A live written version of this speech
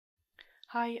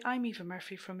Hi, I'm Eva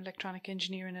Murphy from Electronic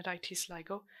Engineering at IT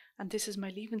Sligo, and this is my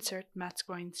Leaving Cert Maths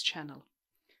Grinds channel.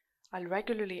 I'll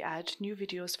regularly add new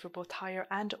videos for both higher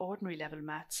and ordinary level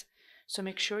maths, so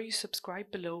make sure you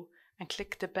subscribe below and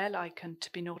click the bell icon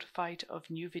to be notified of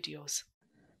new videos.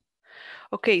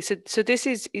 Okay, so this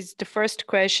is the first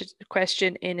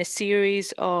question in a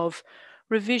series of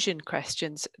revision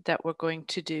questions that we're going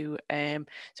to do.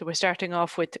 So we're starting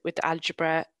off with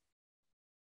algebra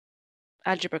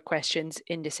questions,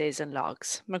 indices and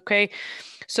logs. Okay,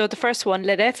 so the first one,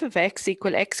 let f of x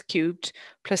equal x cubed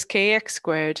plus kx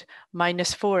squared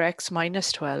minus 4x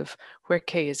minus 12, where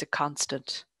k is a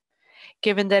constant.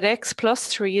 Given that x plus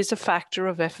 3 is a factor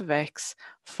of f of x,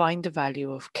 find the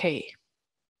value of k.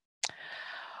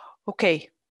 Okay,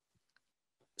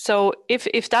 so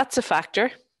if that's a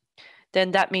factor,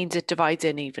 then that means it divides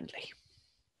in evenly.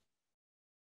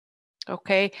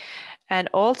 Okay, and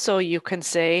also you can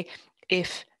say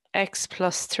if x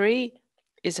plus 3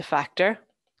 is a factor,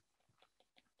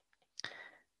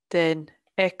 then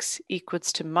x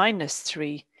equals to minus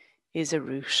 3 is a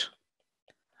root.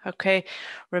 Okay,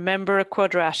 remember a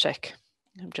quadratic.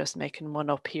 I'm just making one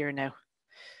up here now.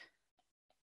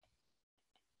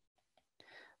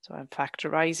 So I'm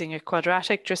factorizing a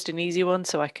quadratic, just an easy one,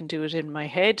 so I can do it in my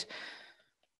head.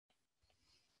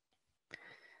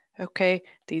 Okay,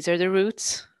 these are the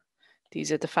roots, these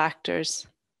are the factors,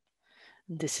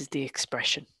 and this is the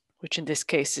expression, which in this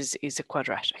case is a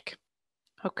quadratic.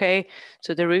 Okay,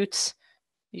 so the roots,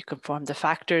 you can form the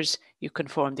factors, you can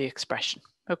form the expression.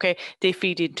 Okay, they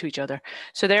feed into each other.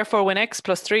 So therefore, when x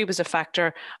plus 3 was a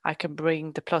factor, I can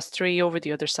bring the plus 3 over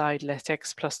the other side, let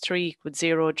x plus 3 equal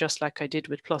 0, just like I did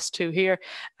with plus 2 here,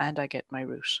 and I get my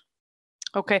root.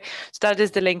 Okay, so that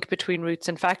is the link between roots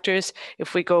and factors.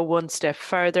 If we go one step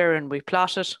further and we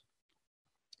plot it,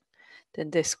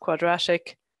 then this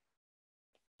quadratic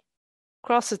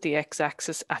crosses the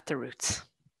x-axis at the roots.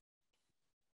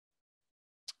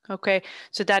 Okay,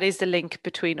 so that is the link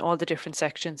between all the different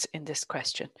sections in this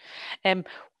question.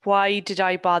 Why did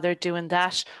I bother doing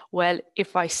that? Well,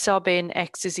 if I sub in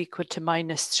x is equal to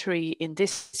minus 3 in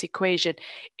this equation,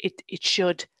 it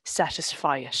should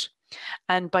satisfy it.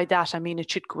 And by that, I mean it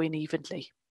should go in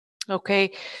evenly.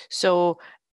 Okay, so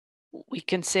we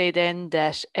can say then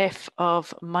that f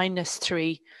of minus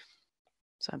 3,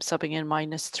 so I'm subbing in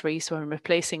minus 3, so I'm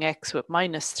replacing x with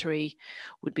minus 3,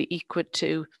 would be equal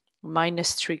to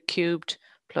minus 3 cubed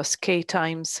plus k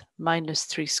times minus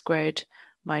 3 squared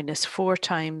minus 4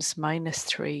 times minus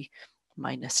 3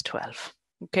 minus 12.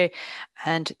 Okay,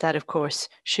 and that of course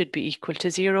should be equal to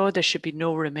 0. There should be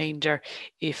no remainder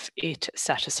if it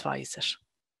satisfies it.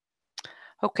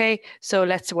 Okay, so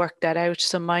let's work that out.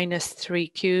 So minus 3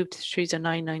 cubed, 3's are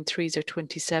 9, 9 3's are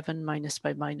 27, minus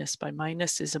by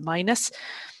minus is a minus,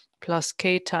 plus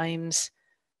k times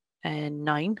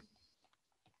 9,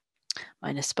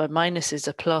 minus by minus is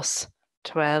a plus,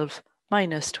 12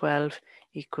 minus 12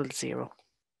 equals 0.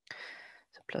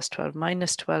 So plus 12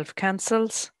 minus 12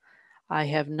 cancels. I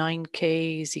have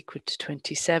 9k is equal to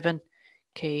 27,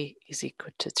 k is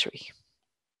equal to 3.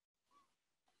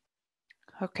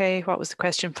 Okay, what was the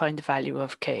question? Find the value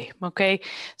of k. Okay,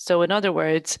 so in other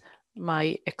words,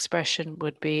 my expression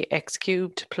would be x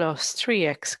cubed plus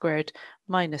 3x squared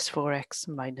minus 4x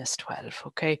minus 12.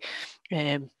 Okay,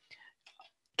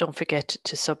 don't forget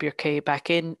to sub your k back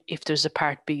in if there's a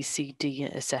part B, C, D,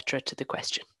 etc. to the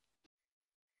question.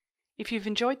 If you've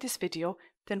enjoyed this video,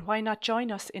 then why not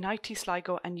join us in IT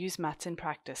Sligo and use maths in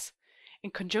practice? In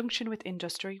conjunction with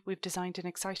industry, we've designed an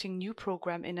exciting new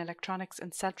program in electronics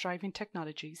and self-driving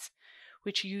technologies,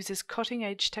 which uses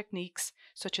cutting-edge techniques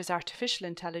such as artificial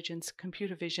intelligence,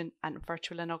 computer vision, and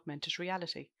virtual and augmented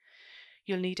reality.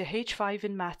 You'll need a H5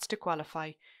 in maths to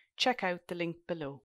qualify. Check out the link below.